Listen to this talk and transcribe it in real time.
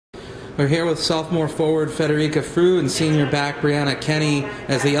We're here with sophomore forward Federica Frew and senior back Brianna Kenney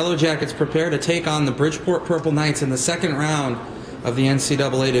as the Yellow Jackets prepare to take on the Bridgeport Purple Knights in the second round of the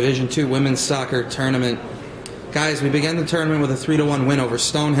NCAA Division II Women's Soccer Tournament. Guys, we began the tournament with a 3-1 win over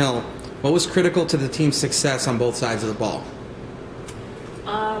Stonehill. What was critical to the team's success on both sides of the ball?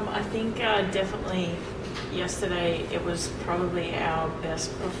 I think definitely yesterday it was probably our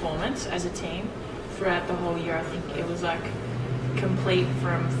best performance as a team throughout the whole year. I think it was like complete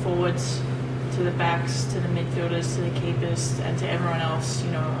from forwards to the backs to the midfielders to the keepers and to everyone else,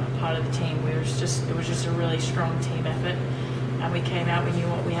 you know, part of the team. It was just a really strong team effort, and we came out, we knew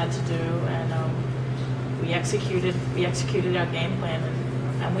what we had to do, and we executed our game plan,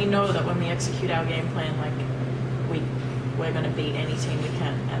 and we know that when we execute our game plan, like we're going to beat any team we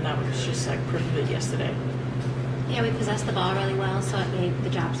can, and that was just like proof of it yesterday. Yeah, we possessed the ball really well, so it made the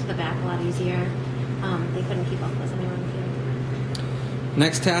jobs to the back a lot easier. They couldn't keep up with us anywhere in the field.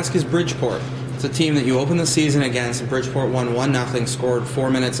 Next task is Bridgeport. It's a team that you opened the season against, and Bridgeport won 1-0, scored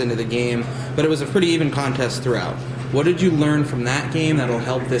 4 minutes into the game, but it was a pretty even contest throughout. What did you learn from that game that'll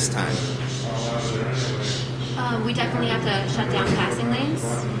help this time? We definitely have to shut down passing lanes.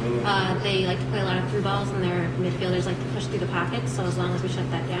 They like to play a lot of through balls, and their midfielders like to push through the pockets, so as long as we shut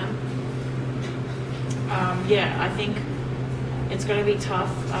that down. Yeah, I think it's going to be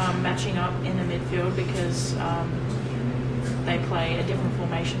tough matching up in the midfield because they play a different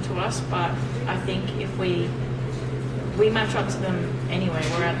formation to us, but I think if we match up to them anyway,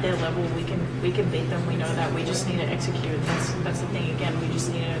 we're at their level, we can beat them. We know that. We just need to execute. That's the thing again, we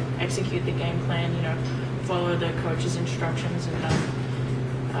just need to execute the game plan, you know, follow the coach's instructions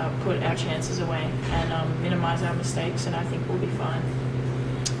and put our chances away and minimize our mistakes, and I think we'll be fine.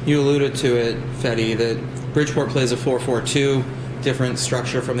 You alluded to it, Fedi, that Bridgeport plays a 4-4-2, different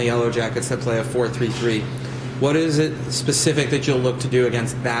structure from the Yellow Jackets that play a 4-3-3. What is it specific that you'll look to do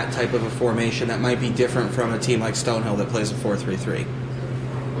against that type of a formation that might be different from a team like Stonehill that plays a 4-3-3?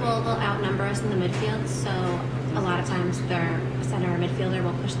 Well, they'll outnumber us in the midfield, so a lot of times their center or midfielder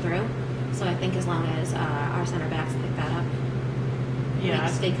will push through. So I think as long as our center backs pick that up, yeah,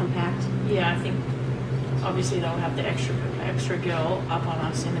 stay compact. Yeah, I think obviously they'll have the extra girl up on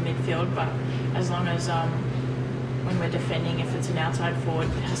us in the midfield, but as long as when we're defending, if it's an outside forward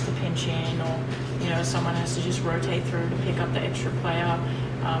that has to pinch in, or you know someone has to just rotate through to pick up the extra player,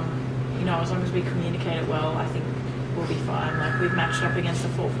 you know, as long as we communicate it well, I think we'll be fine. Like we've matched up against the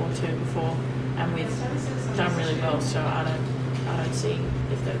 4-4-2 before, and we've done really well. So I don't see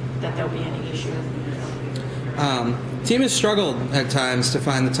that there'll be any issue. Team has struggled at times to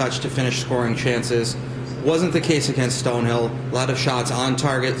find the touch to finish scoring chances. Wasn't the case against Stonehill. A lot of shots on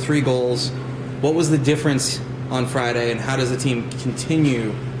target, 3 goals. What was the difference on Friday, and how does the team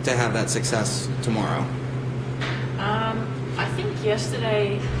continue to have that success tomorrow? I think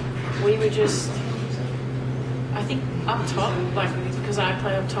yesterday we were just, I think up top, like because I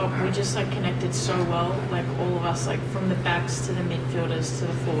play up top, we just like connected so well, like all of us, like from the backs to the midfielders to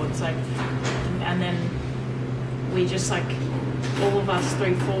the forwards, like, and then we just like all of us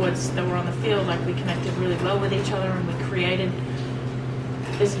 3 forwards that were on the field, like we connected really well with each other, and we created.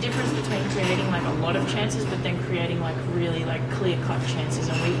 There's a difference between creating like a lot of chances, but then creating like really like clear-cut chances,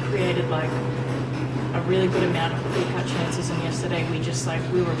 and we created like a really good amount of clear-cut chances. And yesterday we just like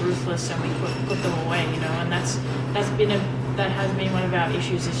we were ruthless and we put them away, you know. And that has been one of our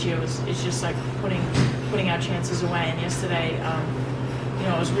issues this year. Is just like putting our chances away. And yesterday, you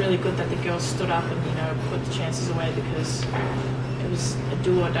know, it was really good that the girls stood up and you know put the chances away, because it was a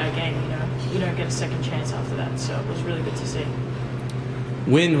do-or-die game. You know, you don't get a second chance after that. So it was really good to see.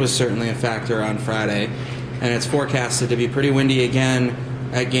 Wind was certainly a factor on Friday, and it's forecasted to be pretty windy again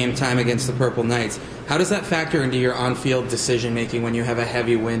at game time against the Purple Knights. How does that factor into your on-field decision-making when you have a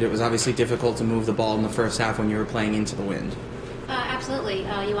heavy wind? It was obviously difficult to move the ball in the first half when you were playing into the wind. Absolutely.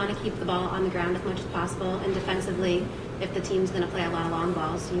 You want to keep the ball on the ground as much as possible, and defensively, if the team's going to play a lot of long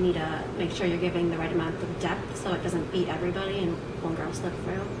balls, you need to make sure you're giving the right amount of depth so it doesn't beat everybody and one girl slip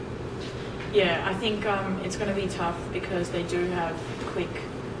through. Yeah, I think it's going to be tough because they do have quick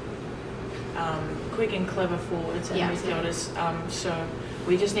and clever forwards and midfielders. So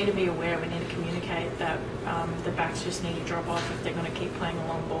we just need to be aware. We need to communicate that the backs just need to drop off if they're going to keep playing the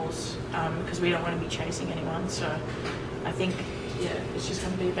long balls, because we don't want to be chasing anyone. So I think, yeah, it's just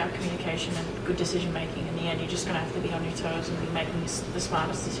going to be about communication and good decision making. In the end, you're just going to have to be on your toes and be making the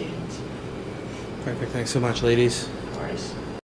smartest decisions. Perfect. Thanks so much, ladies. No worries.